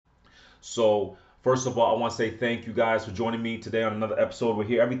So first of all, I want to say thank you guys for joining me today on another episode. We're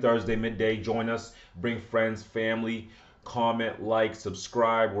here every Thursday midday. Join us, bring friends, family, comment, like,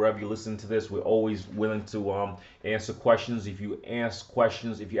 subscribe wherever you listen to this. We're always willing to answer questions. If you ask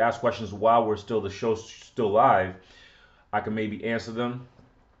questions while the show's still live, I can maybe answer them.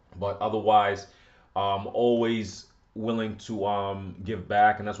 But otherwise, always willing to give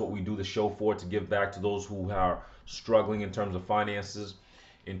back, and that's what we do the show for, to give back to those who are struggling in terms of finances,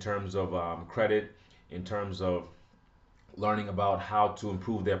 in terms of credit, in terms of learning about how to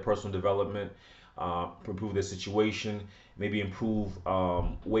improve their personal development, improve their situation, maybe improve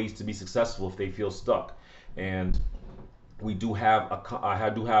ways to be successful if they feel stuck. And we do have I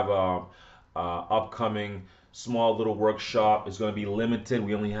do have a upcoming small little workshop. It's going to be limited.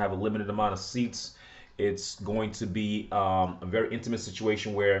 We only have a limited amount of seats. It's going to be a very intimate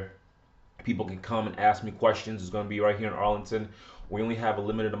situation where people can come and ask me questions. It's going to be right here in Arlington. We only have a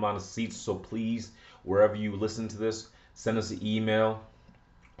limited amount of seats, so please, wherever you listen to this, send us an email,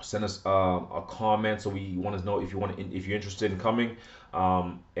 send us a comment, so we want to know if you're interested in coming.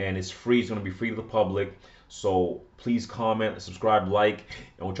 And it's free. It's going to be free to the public. So please comment, subscribe, like,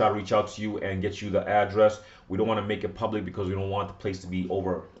 and we'll try to reach out to you and get you the address. We don't want to make it public because we don't want the place to be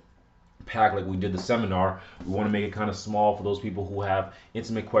over packed like we did the seminar. We want to make it kind of small for those people who have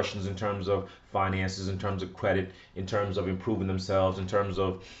intimate questions in terms of finances, in terms of credit, in terms of improving themselves, in terms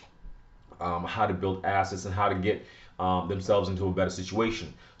of how to build assets and how to get themselves into a better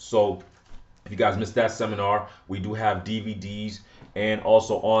situation. So if you guys missed that seminar, we do have DVDs and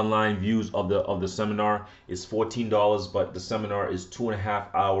also online views of the seminar. It's $14, but the seminar is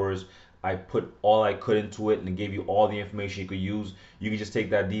 2.5 hours. I put all I could into it and gave you all the information you could use. You can just take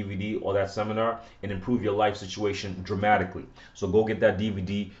that DVD or that seminar and improve your life situation dramatically. So go get that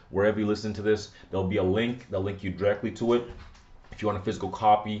DVD wherever you listen to this. There'll be a link. They'll link you directly to it. If you want a physical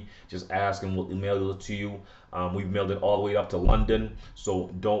copy, just ask and we'll email it to you. We've mailed it all the way up to London,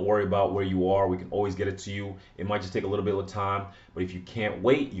 so don't worry about where you are. We can always get it to you. It might just take a little bit of time, but if you can't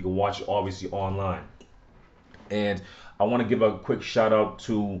wait, you can watch it obviously online. And I want to give a quick shout out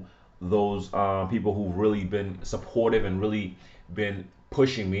to those people who've really been supportive and really been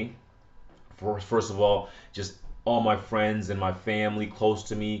pushing me. First of all, just all my friends and my family close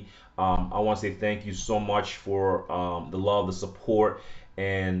to me. I want to say thank you so much for the love, the support,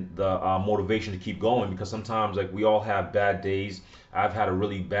 and the motivation to keep going, because sometimes, like, we all have bad days. I've had a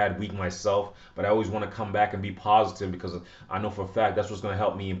really bad week myself, but I always want to come back and be positive because I know for a fact that's what's going to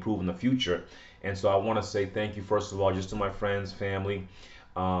help me improve in the future. And so I want to say thank you, first of all, just to my friends, family,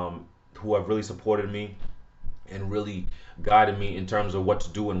 who have really supported me and really guided me in terms of what to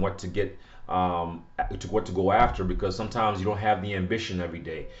do and what to get, what to go after, because sometimes you don't have the ambition every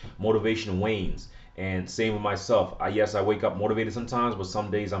day. Motivation wanes. And same with myself. Yes, I wake up motivated sometimes, but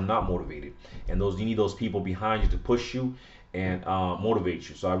some days I'm not motivated. And you need those people behind you to push you and motivate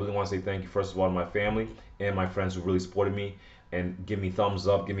you. So I really want to say thank you, first of all, to my family and my friends who really supported me and give me thumbs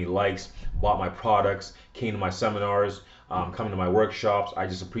up, give me likes, bought my products, came to my seminars, coming to my workshops. I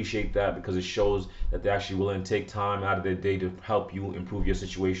just appreciate that because it shows that they're actually willing to take time out of their day to help you improve your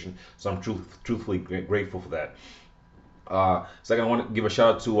situation. So I'm truthfully grateful for that. Second, I want to give a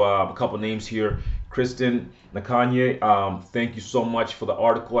shout out to a couple names here. Kristen Nakanye, thank you so much for the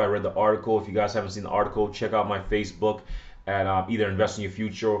article. I read the article. If you guys haven't seen the article, check out my Facebook at either Invest in Your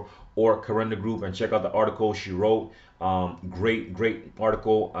Future or Corinda Group and check out the article she wrote. Great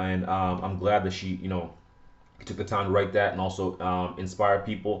article, and I'm glad that she, took the time to write that and also inspire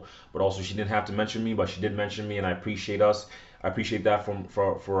people. But also, she didn't have to mention me, but she did mention me, and I appreciate us. I appreciate that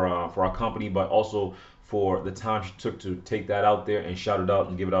for our company, but also for the time she took to take that out there and shout it out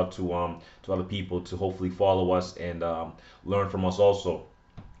and give it out to other people to hopefully follow us and learn from us also.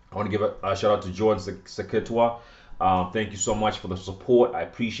 I want to give a shout out to Jordan Sakitwa. Thank you so much for the support. I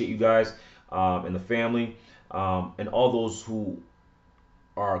appreciate you guys and the family and all those who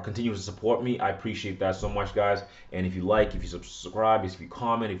are continuing to support me. I appreciate that so much, guys. And if you like, if you subscribe, if you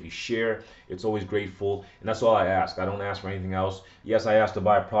comment, if you share, it's always grateful. And that's all I ask. I don't ask for anything else. Yes, I ask to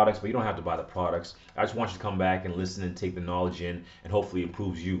buy products, but you don't have to buy the products. I just want you to come back and listen and take the knowledge in, and hopefully it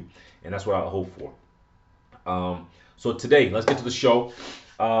improves you. And that's what I hope for. So today, let's get to the show.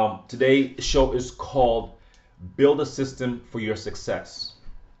 Today's show is called Build a System for Your Success.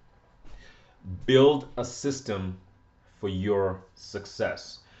 Build a system for your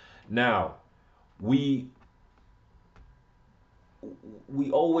success. Now, we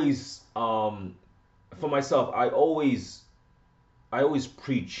always, for myself, I always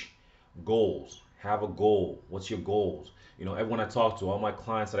preach goals. Have a goal. What's your goals? Everyone I talk to, all my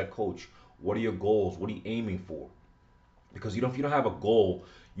clients that I coach, what are your goals? What are you aiming for? Because if you don't have a goal,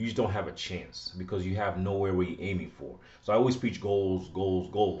 you just don't have a chance because you have nowhere where you're aiming for. So I always preach goals, goals,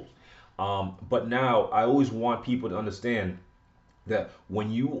 goals. But now I always want people to understand that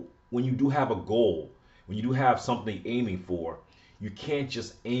when you do have a goal, when you do have something aiming for, you can't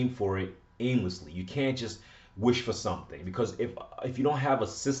just aim for it aimlessly. You can't just wish for something because if you don't have a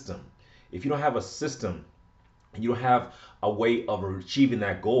system, if you don't have a system and you don't have a way of achieving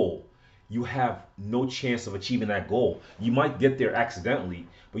that goal, you have no chance of achieving that goal. You might get there accidentally,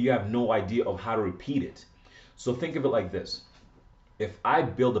 but you have no idea of how to repeat it. So think of it like this. If I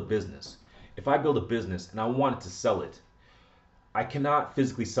build a business, if I build a business and I wanted to sell it, I cannot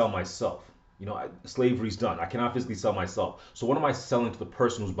physically sell myself. Slavery's done. I cannot physically sell myself. So what am I selling to the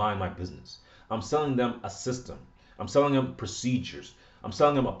person who's buying my business? I'm selling them a system. I'm selling them procedures. I'm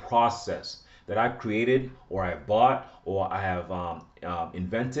selling them a process that I've created or I have bought or I have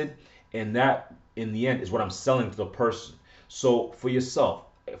invented. And that, in the end, is what I'm selling to the person. So for yourself,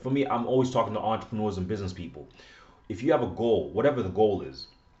 for me, I'm always talking to entrepreneurs and business people. If you have a goal, whatever the goal is,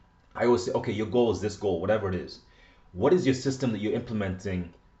 I always say, okay, your goal is this goal, whatever it is. What is your system that you're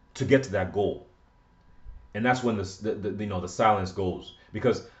implementing to get to that goal? And that's when the silence goes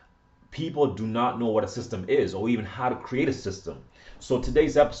because people do not know what a system is or even how to create a system. So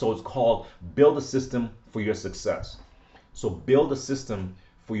today's episode is called Build a System for Your Success. So build a system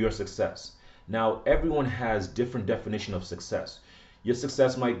for your success. Now, everyone has different definition of success. Your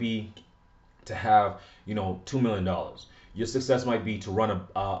success might be to have, $2 million. Your success might be to run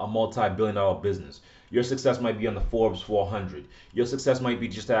a multi-billion-dollar business. Your success might be on the Forbes 400. Your success might be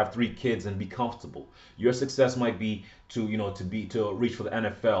just to have 3 kids and be comfortable. Your success might be to reach for the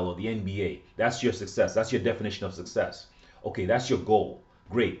NFL or the NBA. That's your success. That's your definition of success. Okay, that's your goal.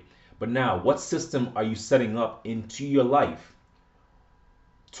 Great. But now, what system are you setting up into your life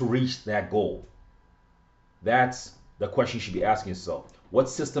to reach that goal? That's the question you should be asking yourself. What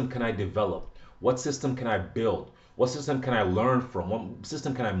system can I develop? What system can I build? What system can I learn from? What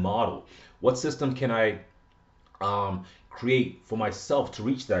system can I model? What system can I create for myself to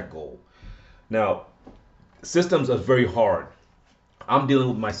reach that goal? Now, systems are very hard. I'm dealing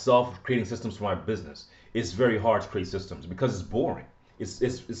with myself creating systems for my business. It's very hard to create systems because it's boring. It's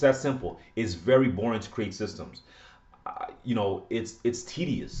that simple. It's very boring to create systems. It's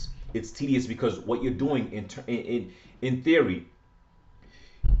tedious. It's tedious because what you're doing in theory,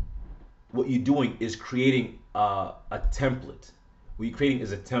 what you're doing is creating a template. What you're creating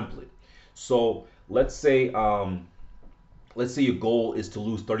is a template. So let's say your goal is to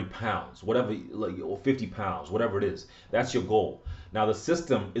lose 30 pounds, whatever, or 50 pounds, whatever it is. That's your goal. Now the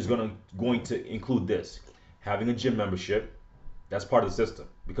system is going to include this: having a gym membership. That's part of the system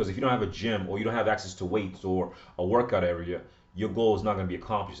because if you don't have a gym or you don't have access to weights or a workout area, your goal is not going to be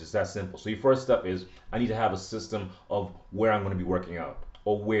accomplished. It's that simple. So your first step is I need to have a system of where I'm going to be working out,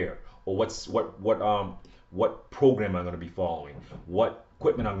 or what program I'm going to be following, what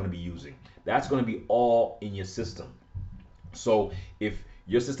equipment I'm going to be using. That's going to be all in your system. So if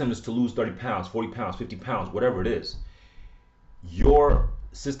your system is to lose 30 pounds, 40 pounds, 50 pounds, whatever it is, your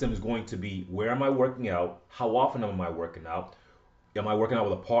system is going to be: where am I working out? How often am I working out? Am I working out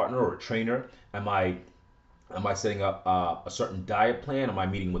with a partner or a trainer? Am I setting up a certain diet plan? Am I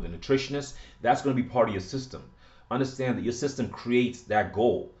meeting with a nutritionist? That's going to be part of your system. Understand that your system creates that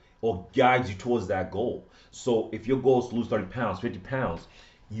goal or guides you towards that goal. So if your goal is to lose 30 pounds, 50 pounds,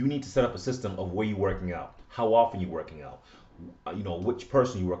 you need to set up a system of where you're working out, how often you're working out, which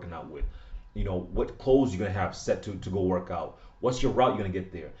person you're working out with, what clothes you're going to have set to go work out, what's your route you're going to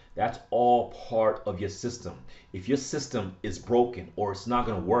get there. That's all part of your system. If your system is broken or it's not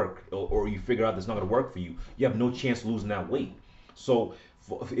going to work, or you figure out that it's not going to work for you, you have no chance of losing that weight. So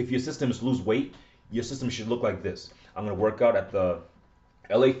if your system is to lose weight, your system should look like this: I'm going to work out at the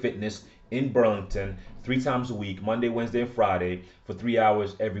LA Fitness in Burlington 3 times a week, Monday, Wednesday, and Friday, for 3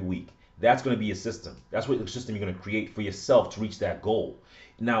 hours every week. That's going to be your system. That's what the system you're going to create for yourself to reach that goal.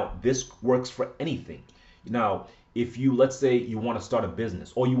 Now, this works for anything. Now, if let's say you want to start a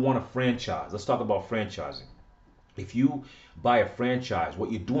business or you want a franchise, let's talk about franchising. If you buy a franchise,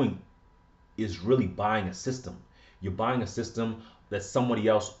 what you're doing is really buying a system. You're buying a system that somebody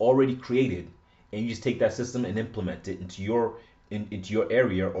else already created, and you just take that system and implement it into your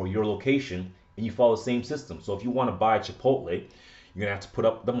area or your location, and you follow the same system. So if you want to buy Chipotle, you're gonna have to put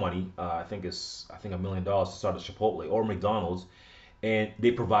up the money. I think $1 million to start a Chipotle or McDonald's, and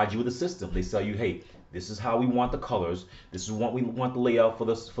they provide you with a system. They tell you, hey, this is how we want the colors. This is what we want the layout for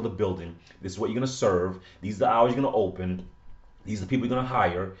the building. This is what you're gonna serve. These are the hours you're gonna open. These are the people you're gonna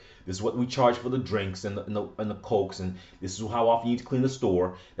hire. This is what we charge for the drinks and the cokes, and this is how often you need to clean the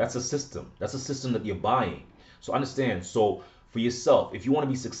store. That's a system. That's a system that you're buying. So understand. So For yourself, if you want to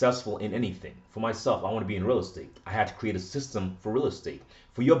be successful in anything, for myself, I want to be in real estate. I had to create a system for real estate.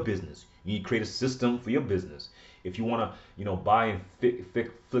 For your business, you need to create a system for your business. If you want to, buy and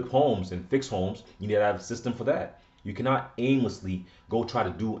flip homes and fix homes, you need to have a system for that. You cannot aimlessly go try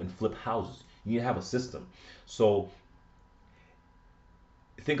to do and flip houses. You need to have a system. So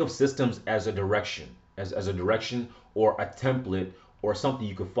think of systems as a direction, as a direction or a template or something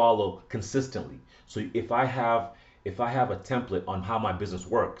you can follow consistently. So if I have a template on how my business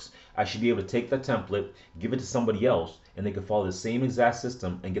works, I should be able to take that template, give it to somebody else, and they can follow the same exact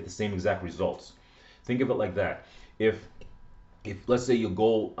system and get the same exact results. Think of it like that. If let's say your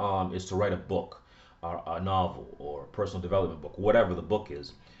goal is to write a book, a novel, or a personal development book, whatever the book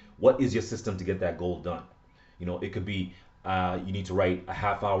is, what is your system to get that goal done? It could be you need to write a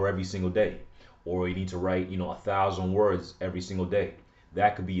half hour every single day, or you need to write 1,000 words every single day.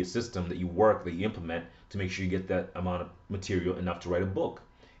 That could be a system that you work, that you implement to make sure you get that amount of material enough to write a book.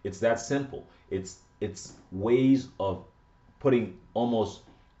 It's that simple. It's ways of putting almost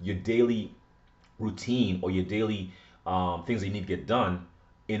your daily routine or your daily things that you need to get done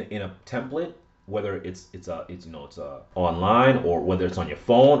in a template, whether it's online, or whether it's on your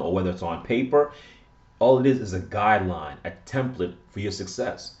phone, or whether it's on paper. All it is a guideline, a template for your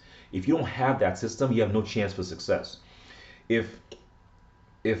success. If you don't have that system, you have no chance for success. If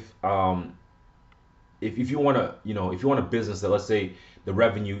if um if you want to, if you want a business that, let's say, you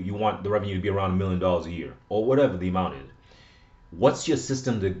want the revenue to be around $1 million a year, or whatever the amount is, what's your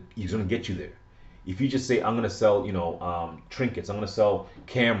system that is going to get you there? If you just say, I'm going to sell, trinkets, I'm going to sell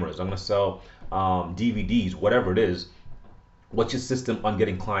cameras, I'm going to sell DVDs, whatever it is, what's your system on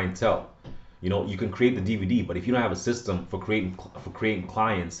getting clientele? You can create the DVD, but if you don't have a system for creating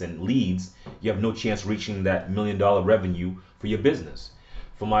clients and leads, you have no chance reaching that $1 million revenue for your business.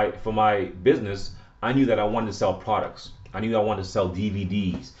 For my business, I knew that I wanted to sell products. I knew I wanted to sell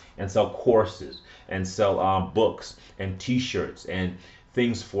DVDs and sell courses and sell books and T-shirts and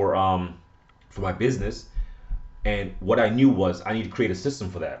things for my business. And what I knew was I need to create a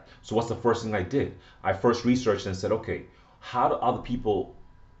system for that. So what's the first thing I did? I first researched and said, okay, how do other people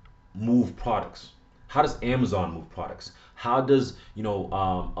move products? How does Amazon move products? How does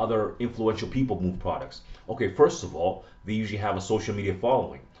other influential people move products? Okay, first of all, they usually have a social media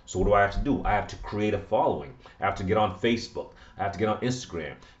following. So what do I have to do? I have to create a following. I have to get on Facebook. I have to get on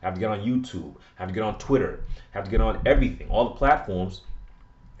Instagram. I have to get on YouTube. I have to get on Twitter. I have to get on everything, all the platforms,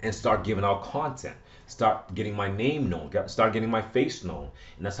 and start giving out content. Start getting my name known. Start getting my face known.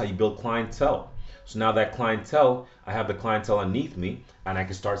 And that's how you build clientele. So now that clientele, I have the clientele underneath me, and I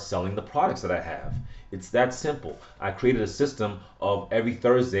can start selling the products that I have. It's that simple. I created a system of every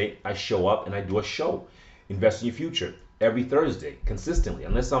Thursday I show up and I do a show. Invest in your future every Thursday consistently,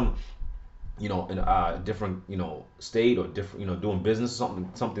 unless I'm in a different state, or different doing business,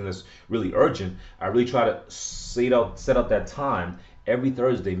 something that's really urgent. I really try to set out that time every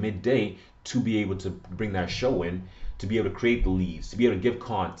Thursday midday to be able to bring that show in, to be able to create the leads, to be able to give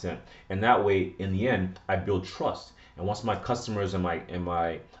content. And that way, in the end, I build trust. And once my customers and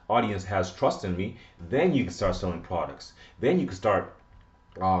my audience has trust in me, then you can start selling products. Then you can start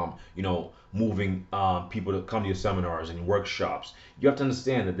moving people to come to your seminars and workshops. You have to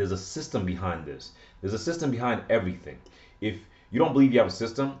understand that there's a system behind this. There's a system behind everything. If you don't believe you have a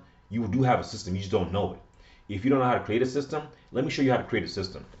system, you do have a system, you just don't know it. If you don't know how to create a system, let me show you how to create a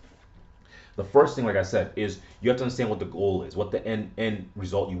system. The first thing, like I said, is you have to understand what the goal is, what the end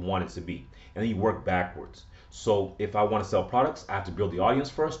result you want it to be, and then you work backwards. So if I want to sell products, I have to build the audience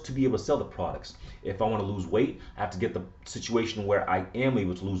first to be able to sell the products. If I want to lose weight, I have to get the situation where I am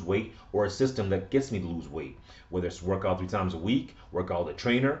able to lose weight, or a system that gets me to lose weight. Whether it's work out 3 times a week, work out with a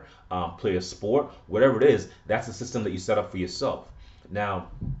trainer, play a sport, whatever it is, that's the system that you set up for yourself. Now,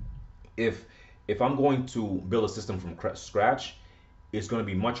 if I'm going to build a system from scratch, it's going to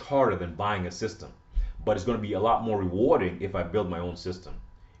be much harder than buying a system, but it's going to be a lot more rewarding if I build my own system.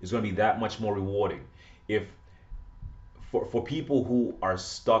 It's going to be that much more rewarding. If for people who are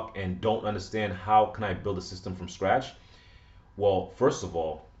stuck and don't understand how can I build a system from scratch, well, first of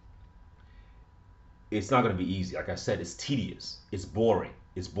all, it's not going to be easy. Like I said, it's tedious. It's boring.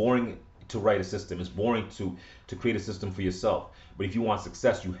 It's boring to write a system. It's boring to create a system for yourself. But if you want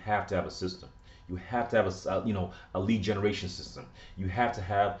success, you have to have a system. You have to have a lead generation system. You have to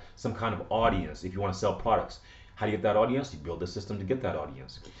have some kind of audience if you want to sell products. How do you get that audience? You build a system to get that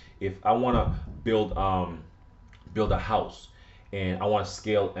audience. If I want to build a house, and I want to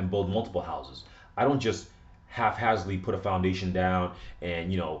scale and build multiple houses, I don't just haphazardly put a foundation down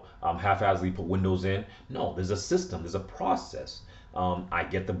and haphazardly put windows in. No, there's a system, there's a process. I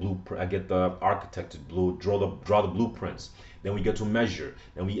get the blueprint. I get the architect to draw the blueprints. Then we get to measure.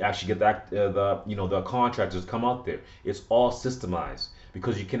 Then we actually get the contractors come out there. It's all systemized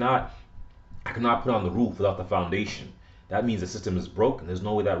because I cannot put on the roof without the foundation. That means the system is broken. There's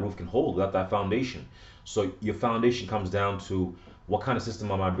no way that roof can hold without that foundation. So your foundation comes down to what kind of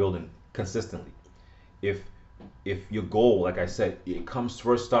system am I building consistently. If your goal, like I said, it comes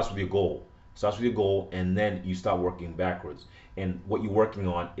first starts with your goal. Starts with your goal, and then you start working backwards. And what you're working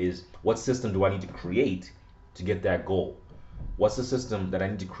on is what system do I need to create to get that goal? What's the system that I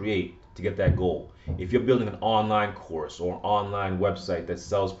need to create to get that goal? If you're building an online course or an online website that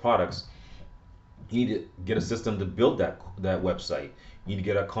sells products, you need to get a system to build that website. You need to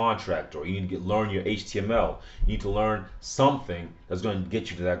get a contractor. You need to learn your HTML. You need to learn something that's going to get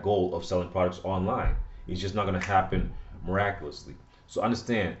you to that goal of selling products online. It's just not going to happen miraculously. So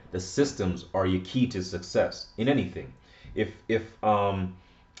understand the systems are your key to success in anything. If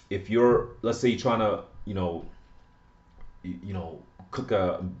you're, let's say you're trying to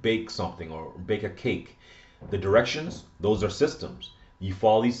bake something or bake a cake, the directions, those are systems. You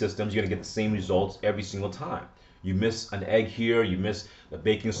follow these systems, you're gonna get the same results every single time. You miss an egg here, you miss the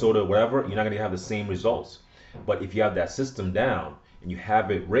baking soda, whatever, you're not gonna have the same results. But if you have that system down and you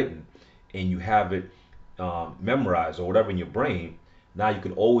have it written and you have it memorized or whatever in your brain, now you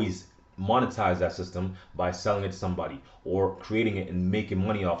can always monetize that system by selling it to somebody or creating it and making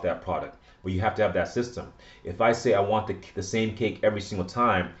money off that product. But you have to have that system. If I say I want the same cake every single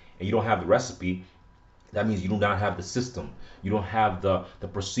time and you don't have the recipe, that means you do not have the system. You don't have the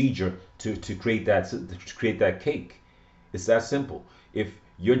procedure to create that cake. It's that simple. If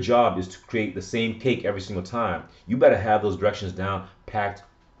your job is to create the same cake every single time, you better have those directions down, packed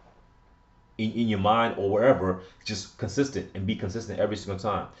in your mind or wherever, just consistent and be consistent every single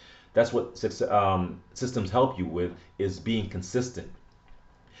time. That's what systems help you with, is being consistent.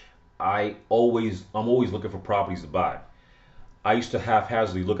 I'm always looking for properties to buy. I used to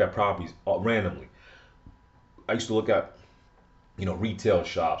haphazardly look at properties randomly. I used to look at retail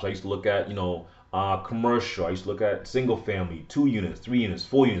shops. I used to look at commercial. I used to look at single family, 2 units, 3 units,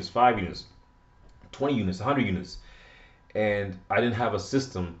 4 units, 5 units, 20 units, 100 units, and I didn't have a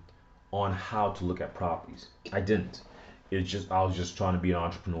system on how to look at properties. I didn't. I was just trying to be an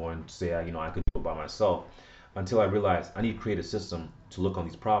entrepreneur and say I could do it by myself, until I realized I need to create a system to look on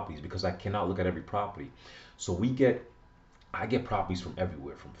these properties because I cannot look at every property. So I get properties from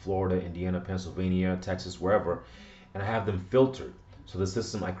everywhere, from Florida, Indiana, Pennsylvania, Texas, wherever, and I have them filtered. So the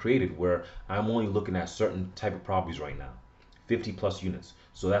system I created where I'm only looking at certain type of properties right now, 50 plus units.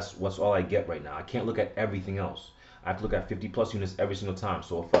 So that's what's all I get right now. I can't look at everything else. I have to look at 50 plus units every single time.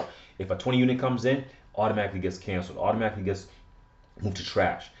 So if a 20 unit comes in, automatically gets canceled, automatically gets moved to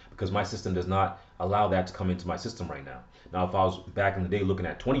trash because my system does not allow that to come into my system right now. Now, if I was back in the day looking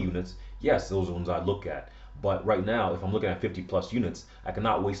at 20 units, yes, those are the ones I look at. But right now, if I'm looking at 50 plus units, I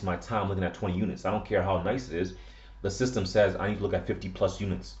cannot waste my time looking at 20 units. I don't care how nice it is. The system says I need to look at 50 plus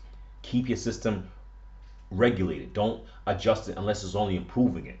units. Keep your system regulated. Don't adjust it unless it's only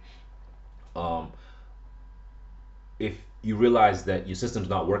improving it. Um, if you realize that your system's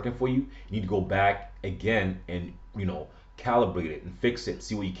not working for you, you need to go back again and calibrate it and fix it,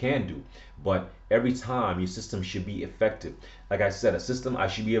 see what you can do. But every time your system should be effective. Like I said, a system I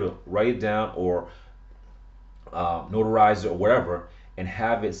should be able to write it down or notarize it or whatever, and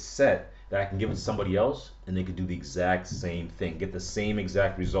have it set that I can give it to somebody else and they could do the exact same thing, get the same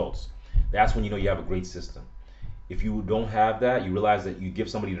exact results. That's when you know you have a great system. If you don't have that, you realize that you give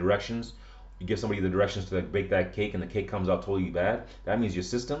somebody directions, you give somebody the directions to bake that cake and the cake comes out totally bad, that means your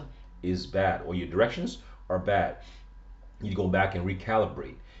system is bad or your directions are bad. You need to go back and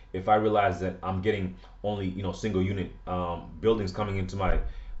recalibrate. If I realize that I'm getting only single unit buildings coming into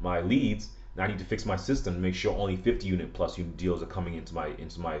my leads, now I need to fix my system to make sure only 50 unit plus unit deals are coming into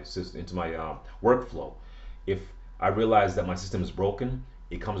my system, into my workflow. If I realize that my system is broken,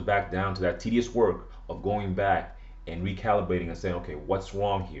 it comes back down to that tedious work of going back and recalibrating and saying, okay, what's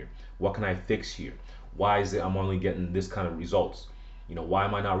wrong here? What can I fix here? Why is it I'm only getting this kind of results? Why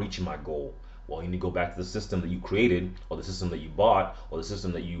am I not reaching my goal? Well, you need to go back to the system that you created, or the system that you bought, or the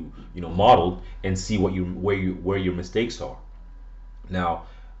system that you modeled, and see where your mistakes are. Now,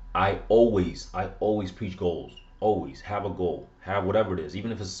 I always preach goals. Always have a goal. Have whatever it is.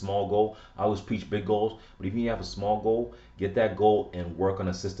 Even if it's a small goal, I always preach big goals. But if you have a small goal, get that goal and work on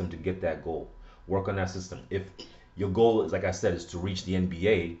a system to get that goal. Work on that system. If your goal is, like I said, is to reach the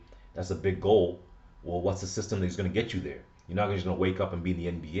NBA, that's a big goal. Well, what's the system that's going to get you there? You're not just going to wake up and be in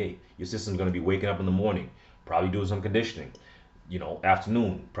the NBA. Your system's going to be waking up in the morning, probably doing some conditioning,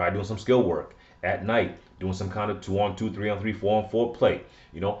 afternoon, probably doing some skill work. at night, doing some kind of 2-on-2, 3-on-3, 4-on-4 play.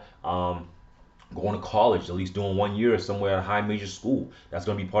 You know, going to college, at least doing 1 year somewhere at a high major school. That's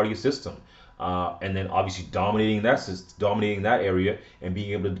going to be part of your system. And then obviously dominating that area and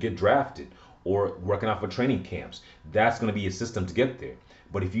being able to get drafted or working out for training camps. That's going to be a system to get there.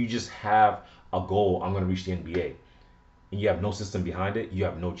 But if you just have a goal, I'm going to reach the NBA, and you have no system behind it, you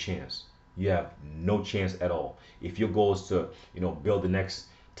have no chance. You have no chance at all. If your goal is to, build the next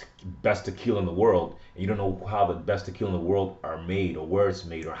best tequila in the world, and you don't know how the best tequila in the world are made, or where it's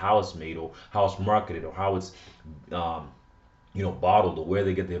made, or how it's made, or how it's marketed, or how it's, bottled, or where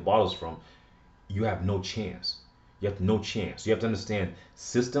they get their bottles from, you have no chance. You have no chance. You have to understand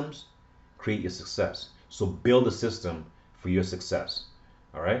systems create your success. So build a system for your success.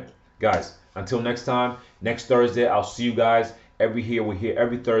 All right, guys. Until next time, next Thursday, I'll see you guys. We're here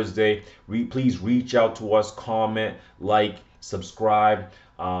every Thursday. Please reach out to us, comment, like, subscribe,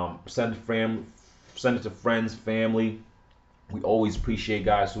 send it to friends, family. We always appreciate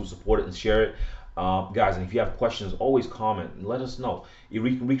guys who support it and share it. Guys, and if you have questions, always comment and let us know. You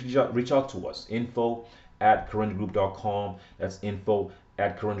reach out to us. info@corindagroup.com. That's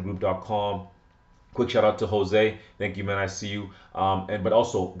info@corindagroup.com. Quick shout out to Jose. Thank you, man. I see you. But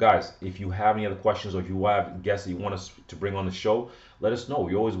also, guys, if you have any other questions or if you have guests that you want us to bring on the show, let us know.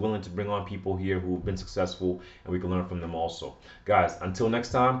 We're always willing to bring on people here who have been successful, and we can learn from them also. Guys, until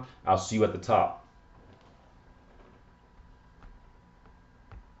next time, I'll see you at the top.